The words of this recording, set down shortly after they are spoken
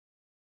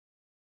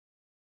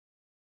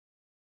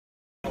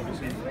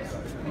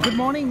Good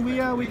morning. We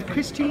are with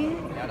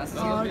Christine.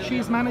 She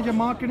is manager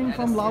marketing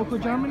from Leuco,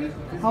 Germany.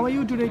 How are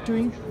you today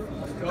doing?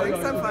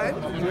 Thanks, I'm fine.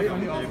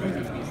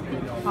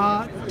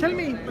 Tell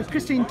me,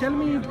 Christine,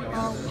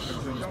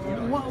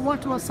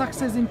 what was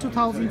success in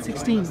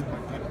 2016? So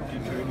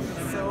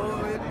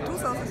in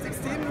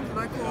 2016,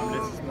 Leuco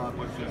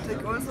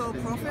take also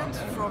profit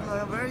from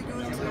a very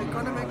good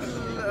economical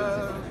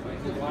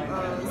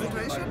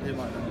situation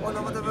all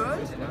over the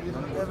world.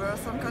 There were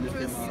some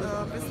countries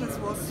business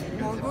was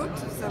more good.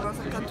 There were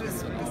some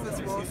countries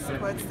business was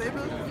quite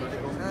stable.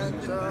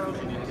 And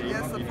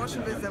yes,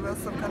 unfortunately, there were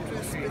some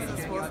countries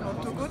business was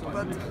not too good,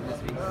 but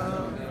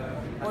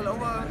all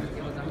over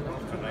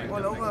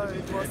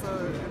it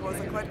was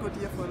a quite good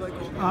year for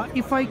Leuco.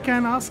 If I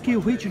can ask you,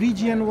 which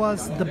region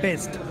was the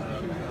best?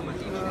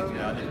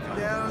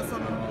 There are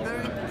some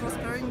very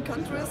prospering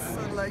countries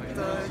like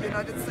the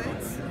United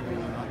States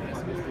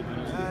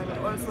and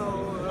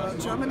also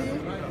Germany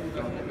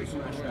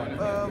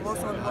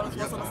was on a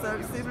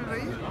very stable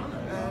way,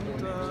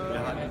 and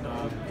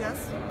yes.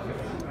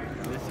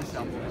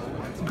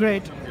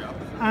 Great.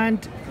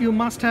 And you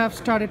must have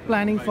started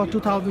planning for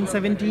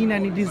 2017,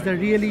 and it is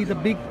really the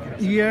big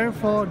year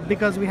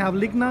because we have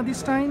LIGNA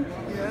this time.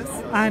 Yes.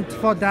 And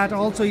for that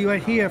also you are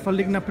here for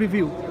LIGNA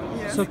Preview.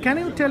 Yes. So can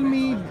you tell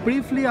me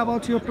briefly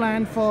about your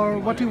plan for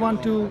what you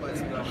want to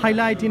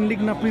highlight in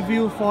LIGNA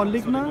Preview for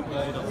LIGNA?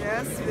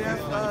 Yes, we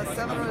have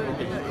several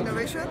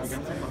innovations,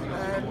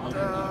 and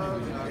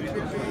it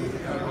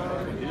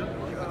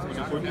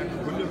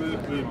will be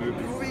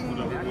improving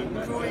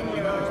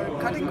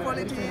cutting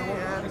quality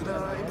and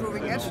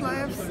improving edge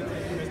lives,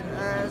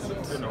 and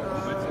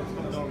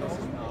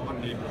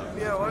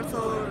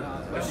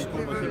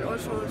we will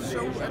also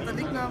show at the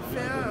LIGNA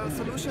fair a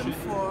solution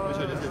for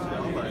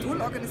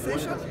tool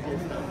organization,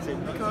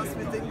 because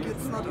we think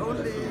it's not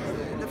only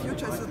in the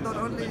future, it's not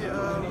only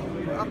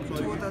up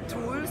to the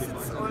tools,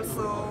 it's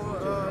also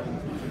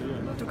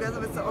together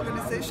with the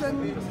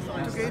organization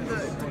to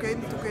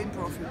gain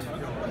profit.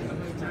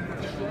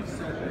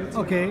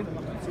 Okay.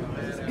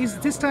 Is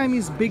this time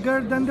is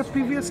bigger than the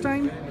previous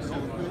time?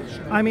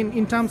 I mean,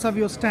 in terms of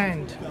your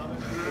stand.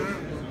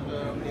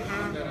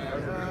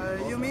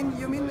 You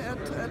mean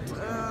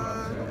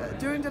at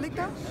during the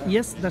LIGNA?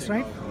 Yes, that's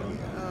right.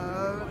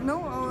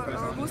 No,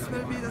 our booth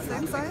will be the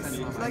same size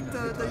like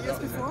the years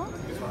before,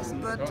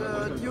 but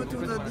due to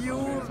the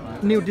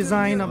new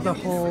design of the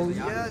hall.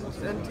 Yeah,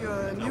 and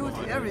new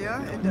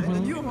area in the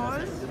new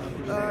hall,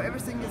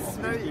 everything is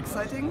very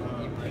exciting.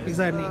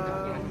 Exactly.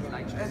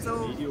 And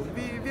so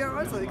we are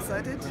also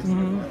excited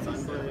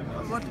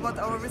what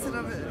our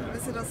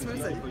visitors will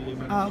say.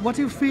 What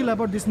do you feel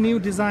about this new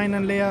design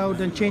and layout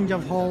and change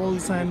of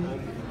halls and?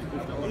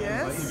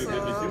 Yes,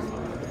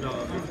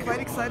 quite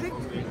exciting.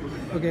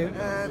 Okay.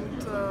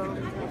 And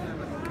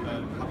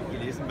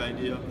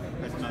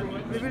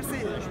we will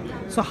see.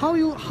 So how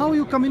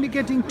you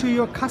communicating to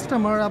your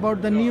customer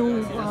about the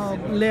new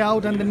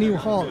layout and the new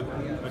hall?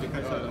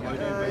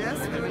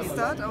 Yes, we will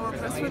start our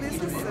press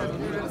releases and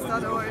we will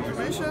start our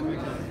information,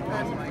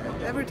 and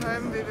every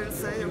time we will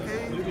say,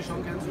 okay,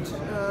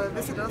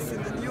 visit us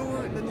in the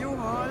new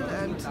hall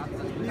and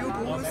new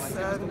booths,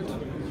 and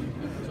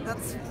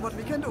that's what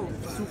we can do.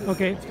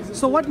 Okay.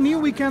 So what new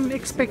we can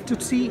expect to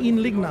see in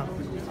LIGNA?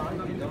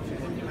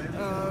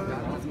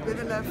 We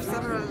will have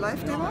several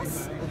live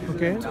demos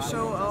to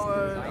show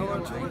our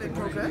tool in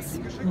progress.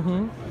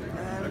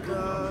 And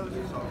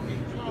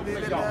we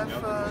will have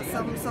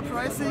some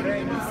surprising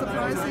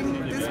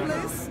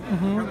displays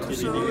to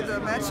show the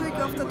magic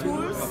of the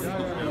tools,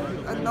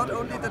 and not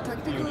only the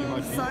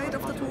technical side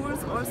of the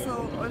tools,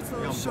 also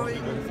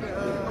showing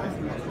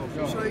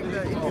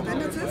the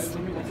independences.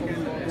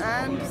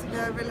 And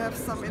we'll have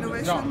some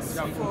innovations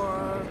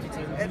for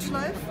edge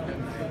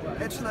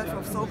life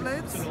of saw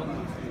blades,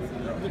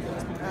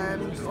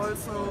 and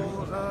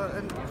also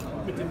a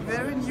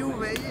very new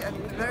way and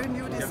very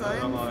new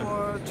design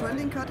for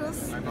jointing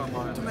cutters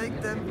to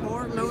make them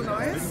more low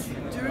noise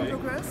during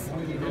progress.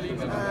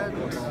 And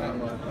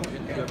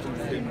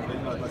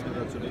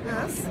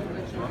yes,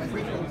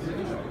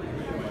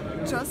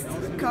 just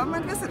come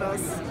and visit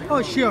us.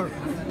 Oh, sure.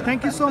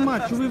 Thank you so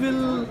much. We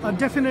will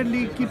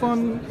definitely keep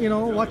on,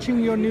 watching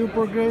your new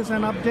progress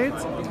and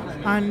updates,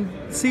 and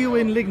see you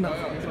in LIGNA.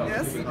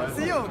 Yes,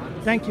 see you.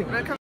 Thank you.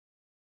 Welcome.